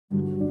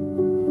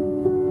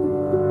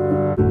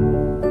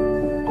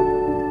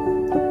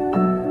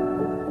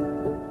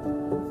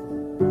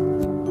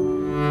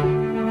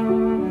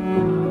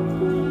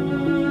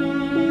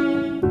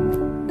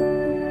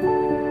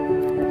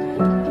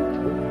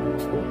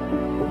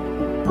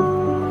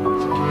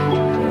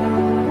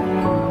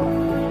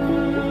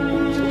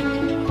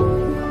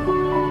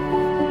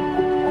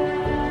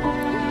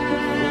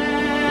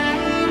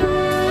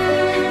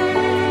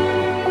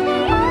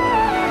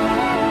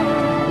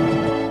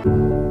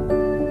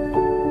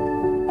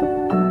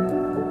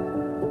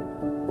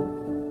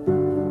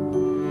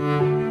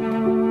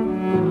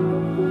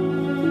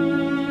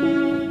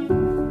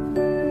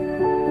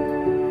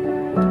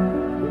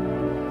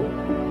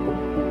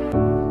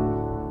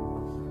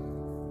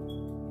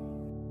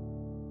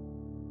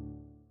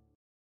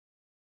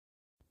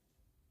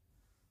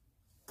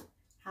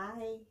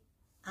Hi,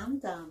 I'm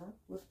Donna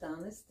with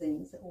Donna's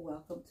Things, and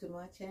welcome to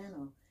my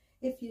channel.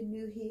 If you're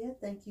new here,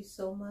 thank you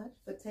so much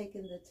for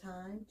taking the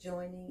time,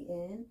 joining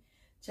in,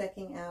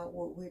 checking out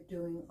what we're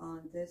doing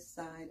on this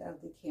side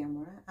of the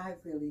camera. I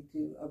really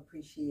do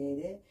appreciate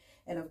it.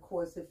 And of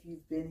course, if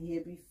you've been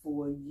here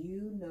before,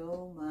 you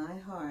know my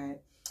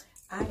heart.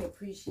 I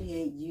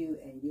appreciate you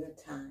and your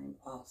time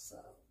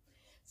also.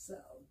 So,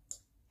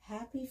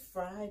 happy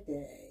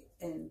Friday,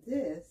 and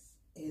this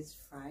is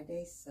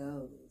Friday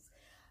Sews.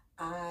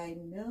 I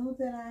know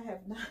that I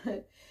have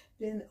not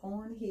been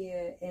on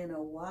here in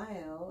a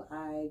while.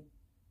 I,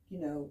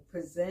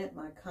 present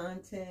my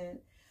content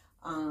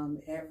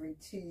every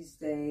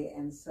Tuesday,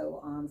 and so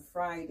on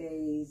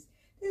Fridays,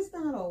 there's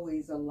not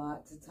always a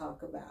lot to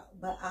talk about.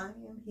 But I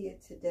am here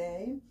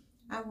today.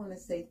 I want to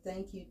say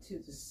thank you to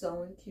the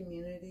sewing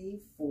community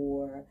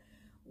for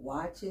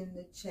watching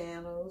the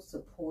channel,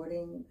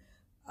 supporting,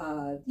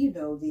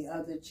 the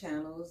other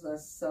channels,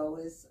 us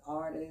sewers,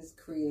 artists,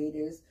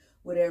 creators,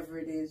 whatever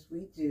it is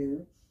we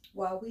do,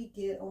 while we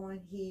get on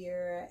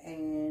here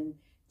and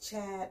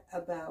chat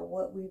about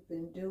what we've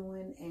been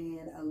doing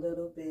and a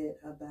little bit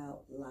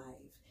about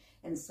life.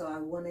 And so I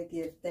want to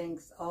give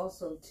thanks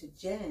also to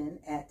Jen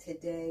at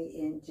Today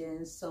in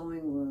Jen's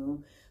Sewing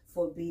Room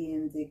for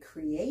being the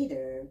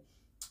creator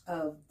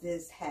of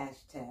this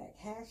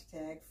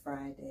hashtag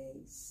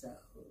Friday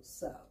Sews.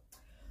 So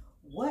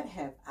what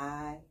have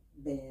I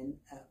been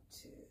up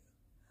to?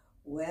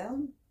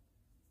 Well,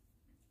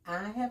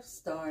 I have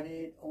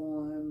started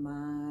on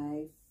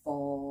my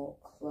fall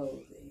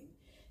clothing.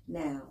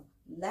 Now,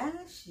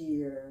 last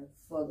year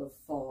for the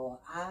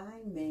fall,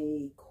 I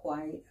made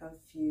quite a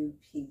few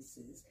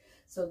pieces.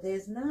 So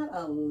there's not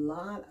a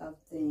lot of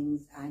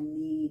things I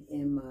need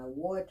in my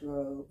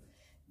wardrobe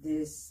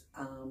this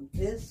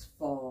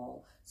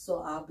fall. So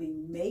I'll be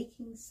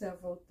making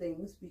several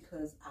things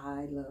because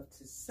I love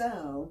to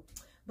sew.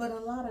 But a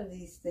lot of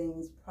these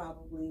things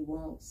probably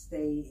won't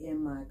stay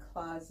in my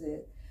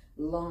closet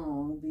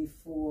long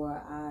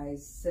before I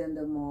send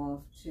them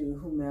off to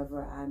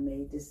whomever I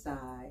may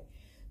decide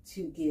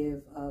to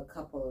give a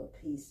couple of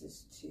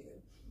pieces to.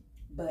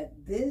 But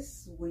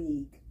this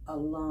week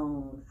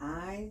alone,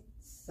 I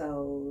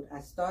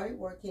started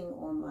working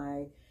on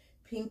my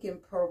pink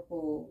and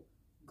purple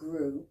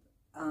group.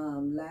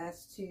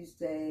 Last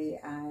Tuesday,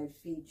 I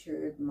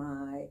featured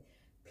my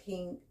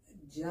pink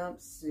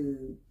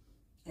jumpsuit.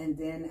 And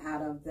then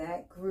out of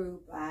that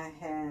group, I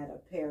had a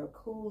pair of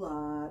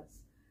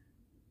culottes,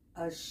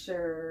 a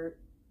shirt,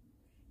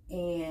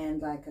 and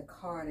like a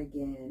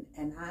cardigan.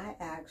 And I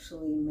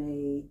actually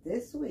made,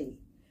 this week,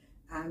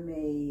 I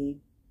made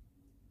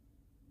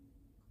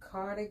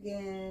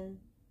cardigan,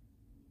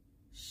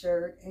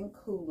 shirt, and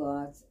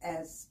culottes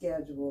as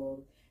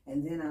scheduled.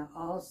 And then I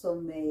also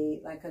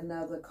made like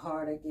another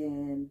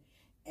cardigan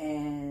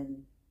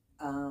and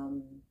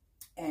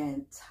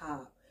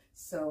top.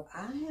 So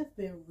I have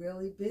been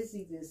really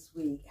busy this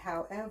week.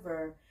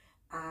 However,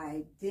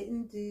 I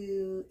didn't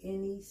do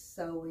any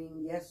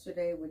sewing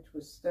yesterday, which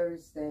was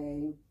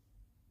Thursday.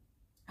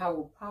 I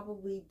will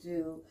probably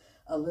do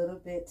a little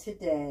bit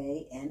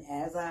today. And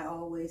as I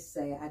always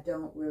say, I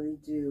don't really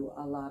do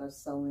a lot of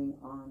sewing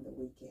on the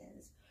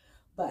weekends.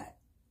 But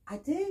I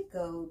did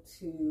go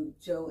to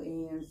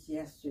Joann's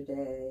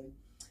yesterday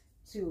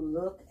to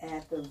look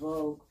at the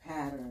Vogue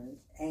patterns,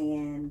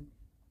 and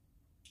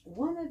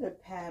one of the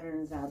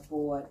patterns I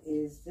bought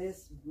is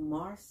this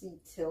Marcy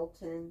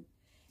Tilton,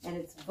 and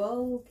it's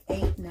Vogue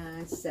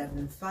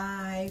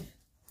 8975.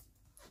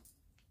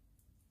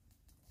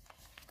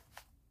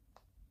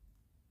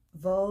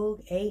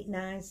 Vogue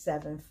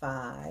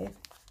 8975.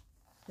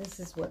 This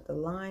is what the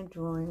line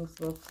drawings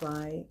look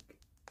like.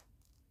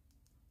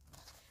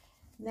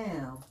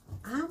 Now,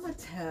 I'm going to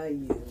tell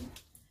you,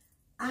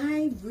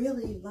 I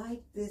really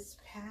like this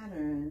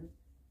pattern.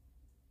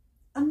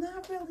 I'm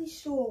not really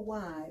sure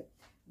why.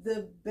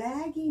 The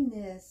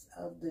bagginess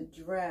of the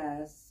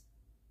dress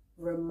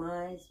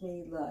reminds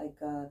me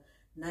like a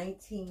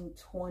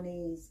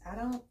 1920s. I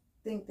don't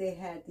think they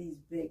had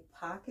these big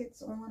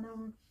pockets on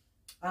them.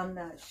 I'm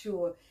not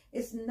sure.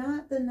 It's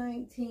not the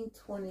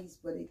 1920s,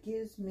 but it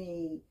gives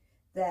me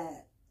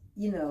that,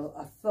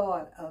 a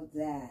thought of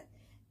that.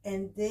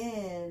 And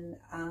then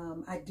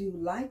I do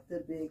like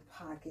the big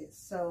pockets.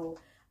 So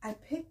I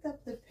picked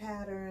up the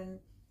pattern.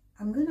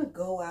 I'm going to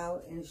go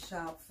out and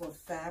shop for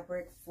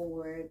fabric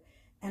for it,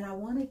 and I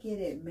want to get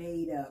it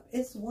made up.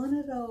 It's one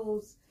of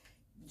those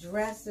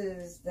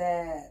dresses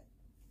that,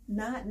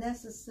 not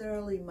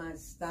necessarily my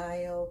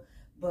style,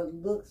 but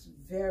looks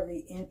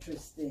very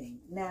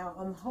interesting. Now,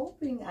 I'm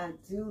hoping I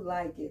do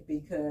like it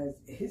because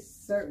it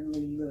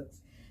certainly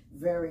looks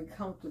very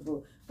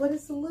comfortable. But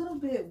it's a little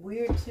bit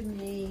weird to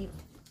me,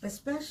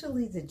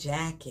 especially the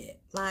jacket.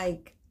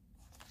 Like,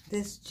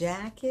 this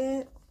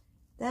jacket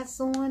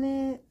that's on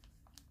it,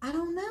 I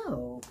don't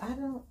know.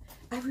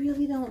 I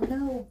really don't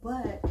know,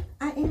 but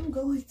I am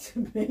going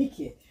to make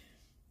it.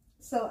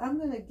 So I'm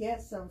going to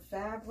get some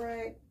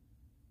fabric.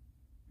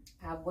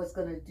 I was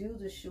going to do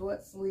the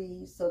short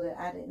sleeves so that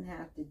I didn't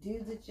have to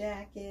do the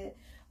jacket.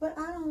 But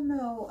I don't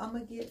know. I'm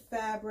going to get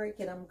fabric,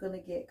 and I'm going to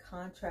get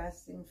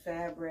contrasting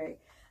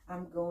fabric.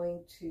 I'm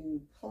going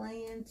to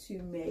plan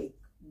to make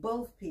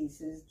both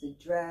pieces, the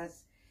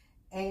dress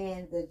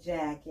and the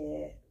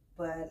jacket.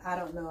 But I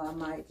don't know, I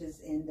might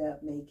just end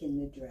up making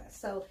the dress.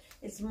 So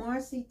it's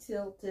Marcy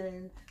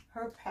Tilton.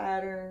 Her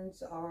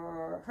patterns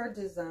are, her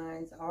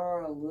designs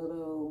are a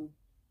little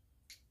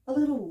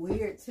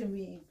weird to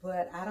me,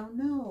 but I don't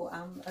know.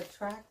 I'm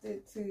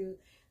attracted to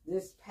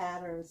this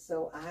pattern,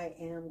 so I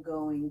am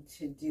going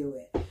to do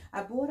it.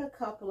 I bought a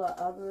couple of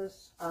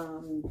others.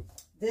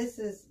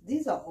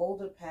 These are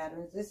older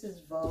patterns. This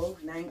is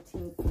Vogue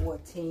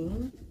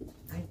 1914.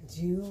 I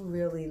do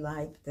really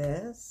like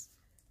this.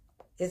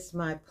 It's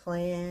my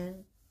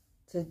plan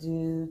to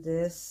do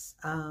this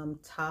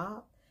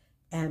top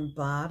and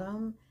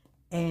bottom,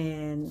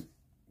 and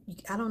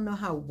I don't know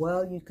how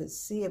well you could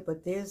see it,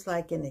 but there's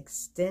like an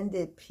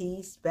extended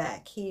piece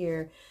back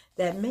here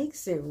that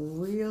makes it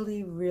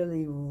really,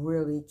 really,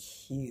 really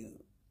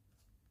cute.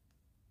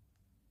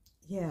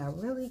 Yeah,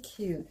 really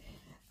cute.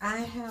 I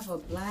have a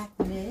black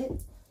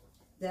knit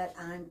that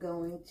I'm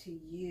going to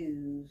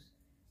use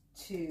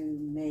to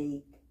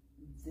make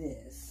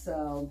this.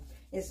 So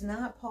it's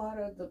not part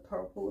of the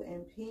purple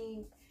and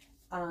pink,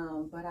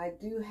 but I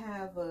do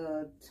have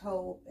a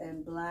taupe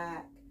and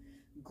black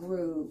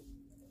group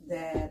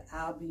that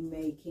I'll be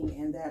making,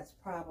 and that's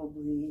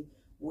probably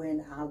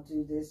when I'll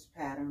do this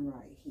pattern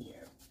right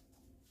here.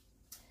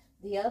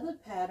 The other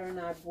pattern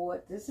I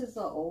bought, this is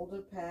an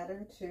older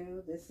pattern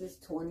too. This is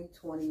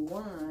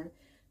 2021.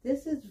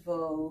 This is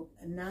Vogue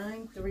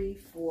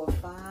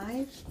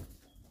 9345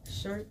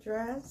 shirt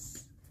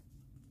dress.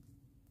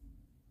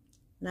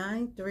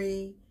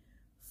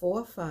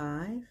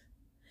 9345.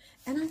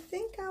 And I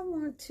think I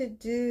want to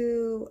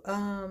do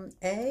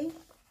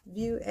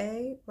view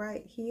A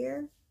right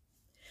here.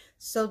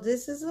 So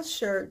this is a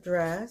shirt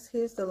dress.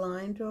 Here's the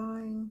line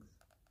drawing.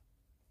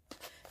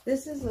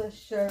 This is a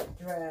shirt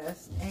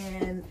dress,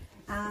 and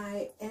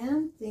I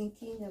am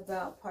thinking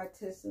about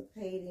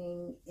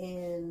participating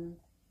in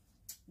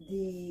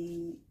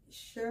the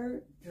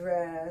shirt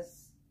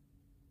dress.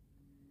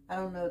 I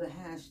don't know the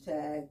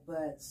hashtag,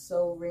 but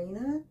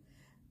Sorina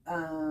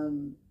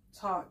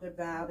talked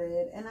about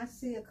it, and I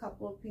see a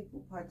couple of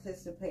people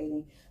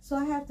participating. So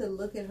I have to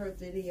look at her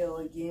video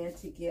again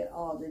to get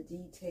all the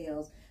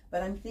details,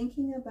 but I'm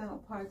thinking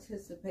about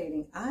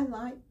participating. I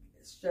like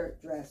shirt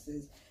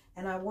dresses,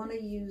 and I want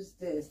to use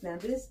this. Now,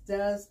 this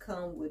does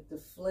come with the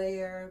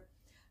flare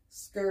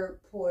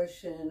skirt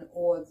portion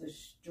or the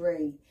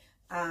straight.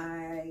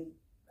 I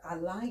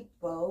like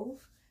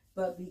both,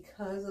 but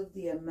because of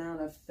the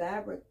amount of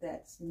fabric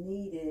that's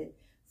needed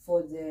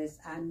for this,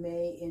 I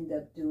may end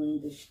up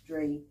doing the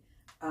straight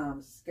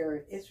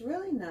skirt. It's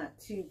really not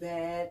too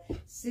bad.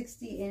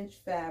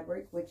 60-inch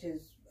fabric, which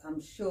is,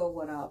 I'm sure,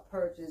 what I'll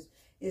purchase,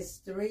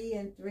 is 3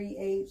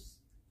 3/8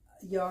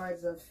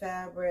 yards of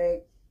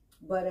fabric.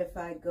 But if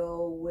I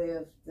go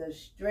with the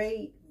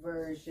straight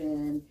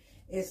version,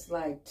 it's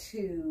like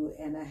 2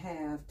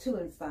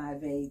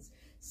 5/8.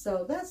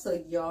 So that's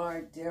a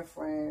yard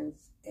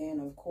difference. And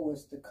of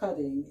course, the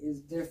cutting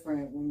is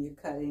different when you're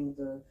cutting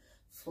the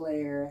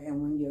flare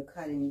and when you're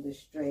cutting the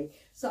straight.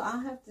 So I'll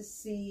have to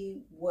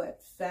see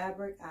what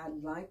fabric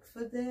I'd like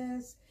for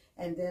this,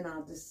 and then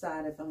I'll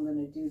decide if I'm going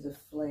to do the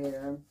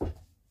flare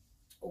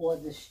or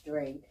the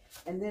straight.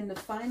 And then the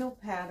final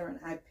pattern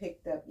I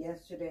picked up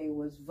yesterday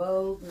was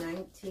Vogue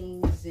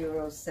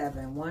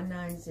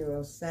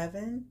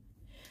 1907.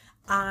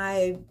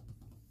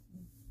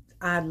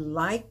 I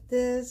liked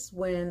this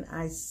when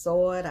I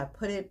saw it. I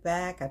put it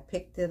back. I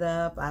picked it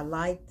up. I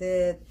liked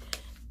it.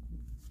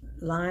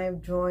 Line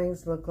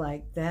drawings look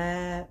like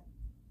that.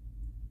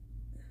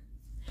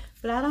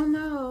 But I don't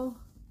know.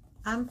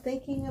 I'm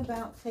thinking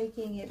about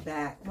taking it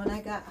back. When I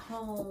got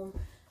home,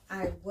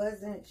 I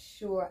wasn't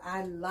sure.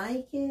 I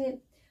like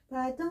it, but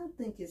I don't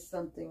think it's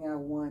something I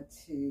want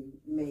to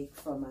make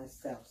for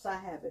myself. So I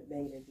haven't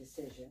made a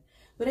decision.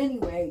 But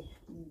anyway,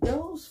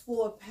 those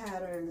 4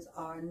 patterns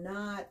are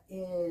not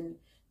in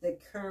the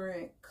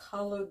current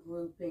color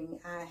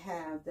grouping I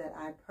have that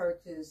I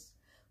purchased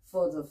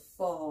for the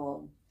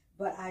fall.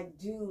 But I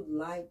do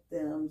like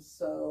them.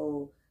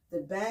 So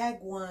the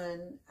bag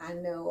one, I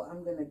know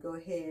I'm going to go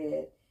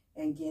ahead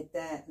and get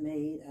that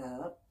made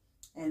up.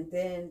 And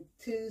then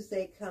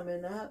Tuesday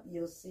coming up,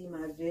 you'll see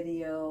my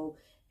video.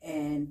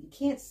 And you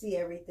can't see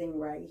everything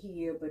right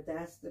here, but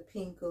that's the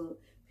pink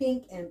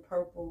and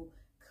purple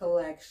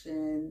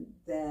collection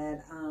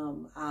that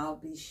I'll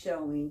be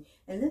showing.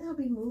 And then I'll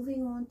be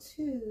moving on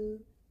to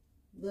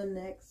the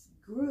next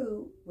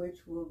group, which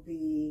will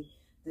be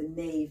the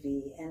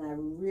navy. And I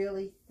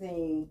really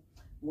think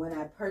when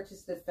I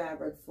purchase the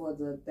fabric for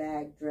the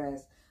bag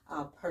dress,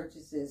 I'll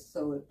purchase it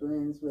so it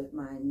blends with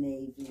my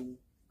navy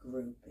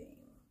grouping.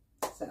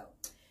 So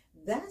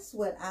that's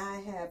what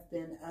I have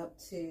been up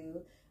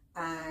to.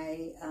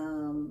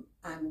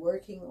 I'm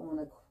working on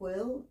a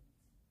quilt.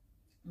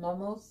 I'm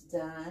almost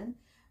done.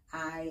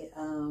 I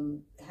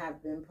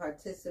have been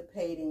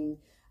participating.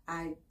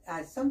 I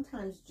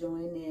sometimes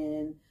join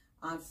in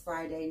on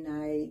Friday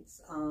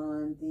nights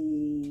on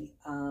the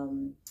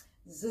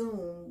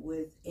Zoom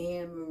with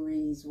Anne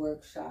Marie's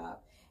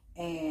workshop,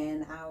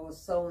 and our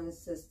sewing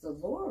sister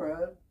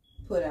Laura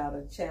put out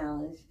a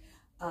challenge,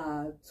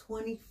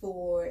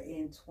 24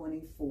 in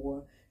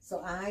 24.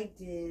 So I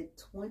did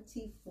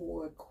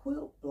 24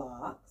 quilt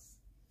blocks,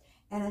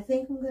 and I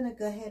think I'm going to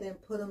go ahead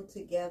and put them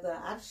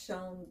together. I've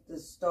shown the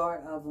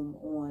start of them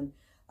on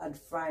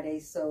Friday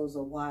Sews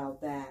a while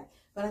back,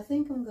 but I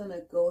think I'm going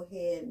to go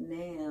ahead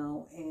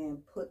now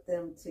and put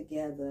them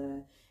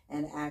together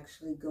and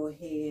actually go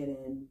ahead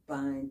and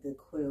bind the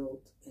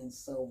quilt and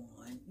so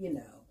on. You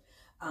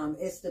know,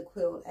 it's the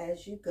quilt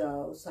as you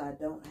go, so I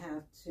don't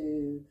have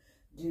to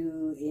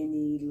do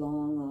any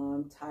long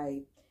arm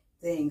type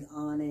thing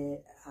on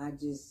it. I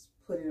just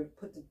put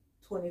the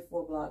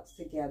 24 blocks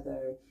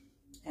together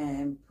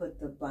and put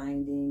the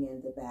binding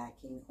and the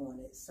backing on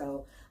it.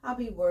 So I'll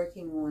be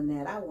working on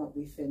that. I won't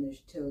be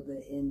finished till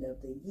the end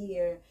of the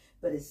year,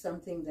 but it's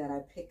something that I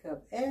pick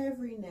up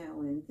every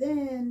now and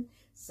then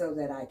so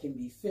that I can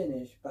be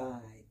finished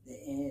by the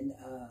end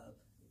of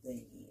the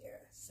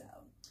year. So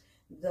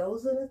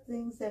those are the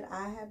things that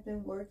I have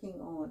been working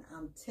on.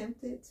 I'm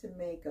tempted to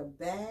make a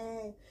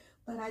bag,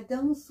 but I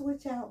don't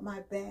switch out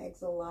my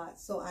bags a lot.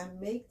 So I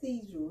make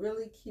these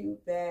really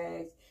cute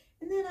bags,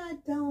 and then I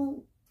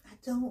don't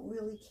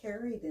really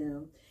carry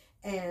them.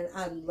 And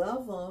I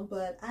love them,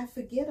 but I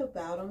forget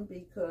about them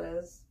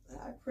because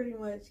I pretty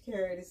much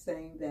carry the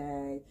same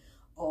bag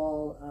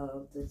all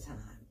of the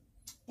time.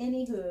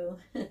 Anywho,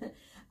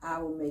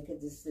 I will make a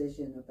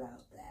decision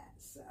about that.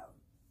 So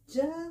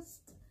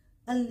just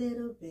a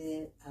little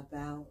bit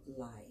about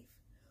life.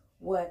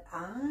 What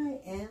I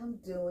am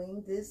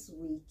doing this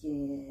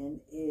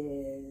weekend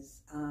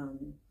is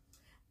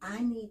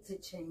I need to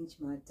change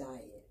my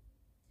diet.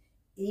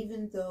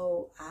 Even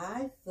though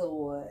I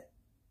thought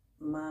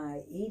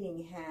my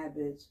eating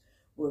habits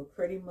were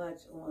pretty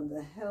much on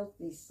the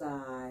healthy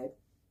side,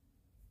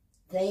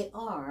 they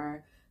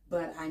are,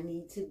 but I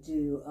need to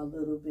do a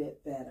little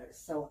bit better.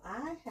 So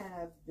I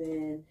have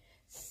been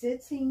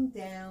sitting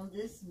down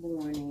this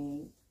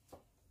morning,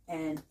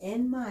 and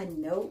in my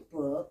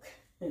notebook,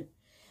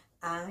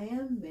 I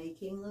am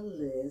making a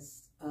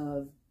list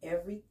of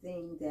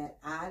everything that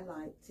I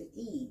like to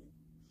eat.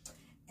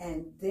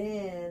 And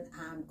then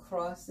I'm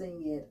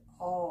crossing it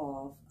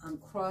off. I'm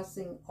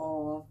crossing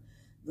off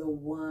the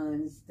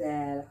ones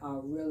that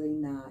are really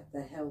not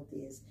the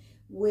healthiest,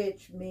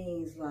 which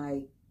means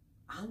like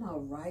I'm a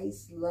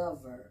rice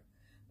lover,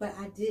 but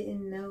I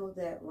didn't know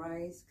that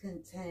rice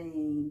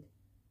contained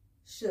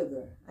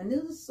sugar. I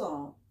knew the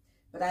salt,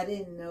 but I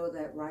didn't know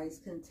that rice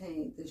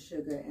contained the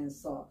sugar and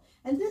salt.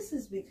 And this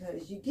is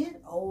because you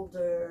get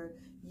older,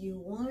 you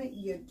want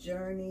your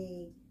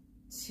journey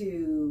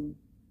to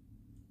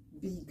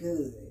be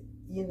good.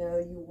 You know,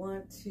 you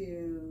want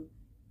to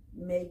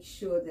make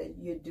sure that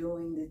you're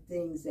doing the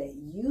things that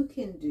you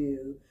can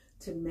do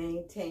to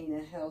maintain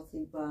a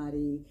healthy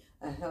body,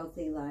 a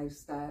healthy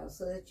lifestyle,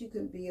 so that you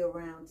can be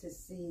around to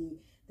see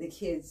the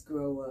kids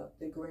grow up,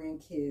 the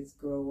grandkids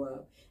grow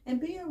up,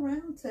 and be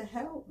around to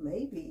help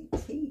maybe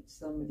teach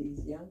some of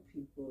these young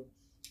people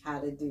how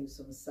to do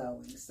some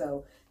sewing.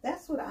 So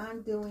that's what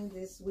I'm doing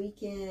this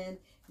weekend,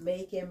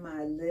 making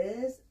my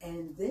list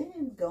and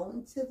then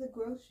going to the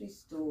grocery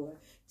store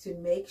to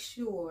make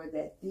sure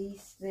that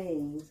these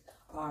things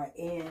are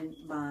in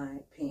my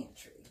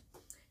pantry.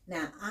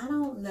 Now, I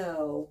don't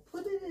know,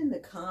 put it in the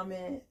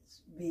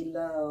comments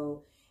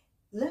below.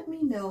 Let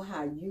me know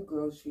how you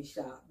grocery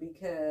shop,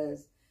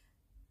 because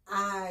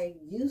I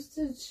used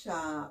to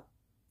shop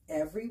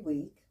every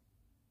week,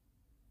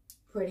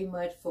 pretty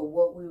much for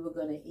what we were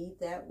going to eat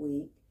that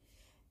week.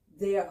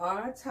 There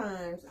are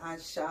times I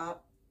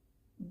shop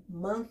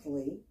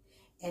monthly,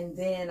 and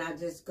then I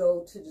just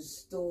go to the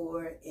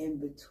store in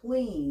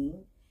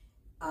between,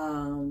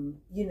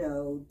 you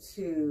know,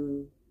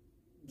 to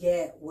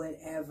get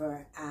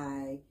whatever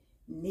I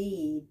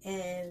need.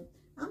 And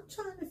I'm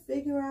trying to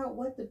figure out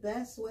what the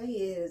best way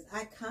is.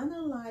 I kind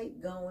of like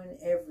going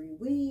every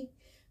week,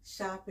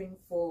 shopping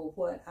for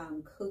what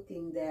I'm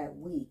cooking that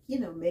week. You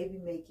know, maybe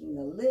making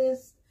a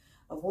list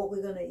of what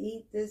we're going to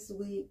eat this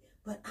week,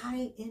 but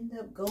I end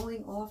up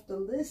going off the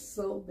list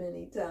so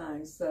many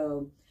times.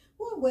 So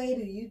what way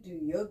do you do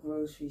your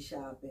grocery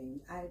shopping?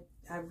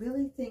 I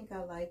really think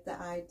I like the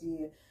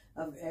idea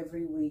of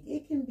every week.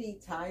 It can be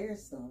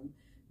tiresome,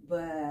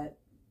 but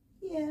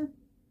yeah,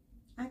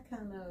 I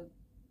kind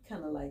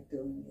of like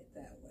doing it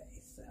that way.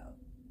 So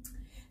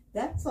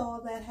that's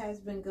all that has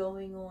been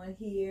going on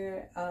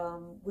here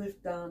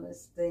with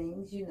Donna's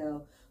things. You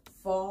know,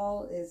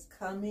 fall is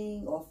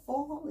coming, or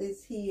fall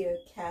is here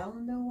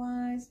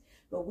calendar-wise,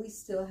 but we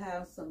still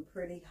have some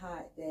pretty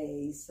hot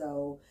days.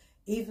 So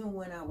even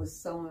when I was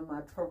sewing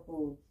my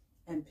purple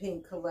and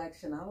pink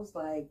collection, I was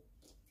like,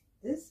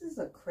 this is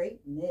a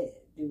crepe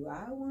knit. Do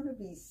I want to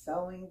be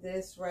sewing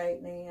this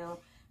right now?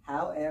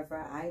 However,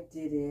 I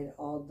did it,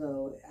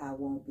 although I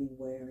won't be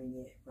wearing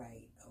it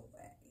right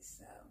away.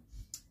 So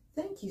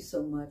thank you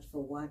so much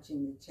for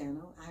watching the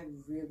channel. I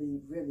really,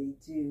 really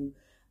do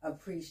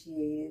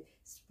appreciate it.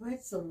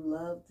 Spread some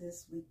love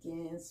this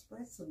weekend.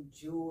 Spread some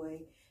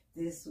joy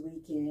this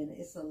weekend.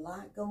 It's a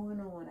lot going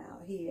on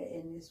out here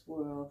in this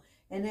world.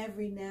 And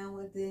every now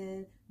and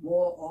then,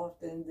 more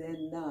often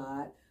than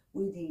not,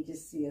 we need to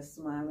see a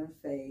smiling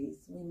face.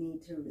 We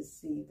need to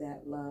receive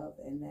that love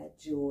and that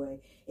joy.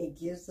 It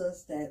gives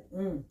us that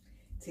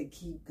to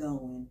keep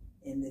going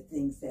in the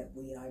things that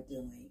we are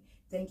doing.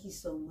 Thank you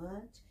so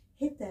much.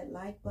 Hit that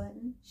like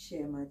button.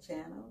 Share my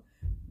channel.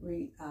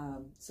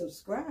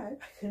 Subscribe.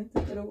 I couldn't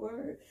think of the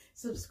word.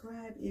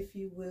 Subscribe if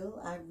you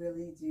will. I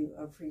really do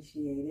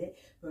appreciate it.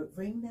 But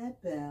ring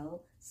that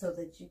bell so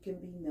that you can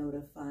be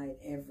notified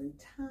every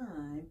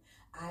time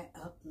I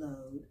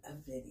upload a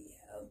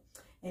video.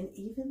 And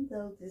even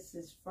though this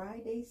is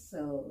Friday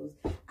Sews,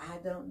 I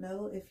don't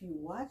know if you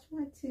watch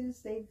my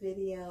Tuesday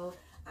video.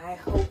 I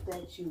hope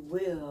that you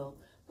will.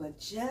 But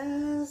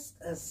just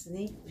a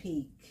sneak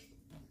peek.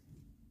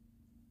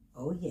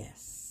 Oh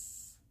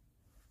yes.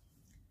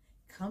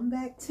 Come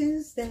back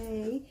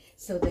Tuesday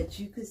so that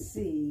you can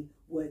see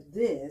what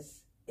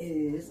this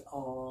is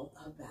all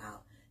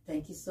about.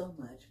 Thank you so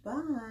much.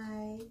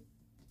 Bye.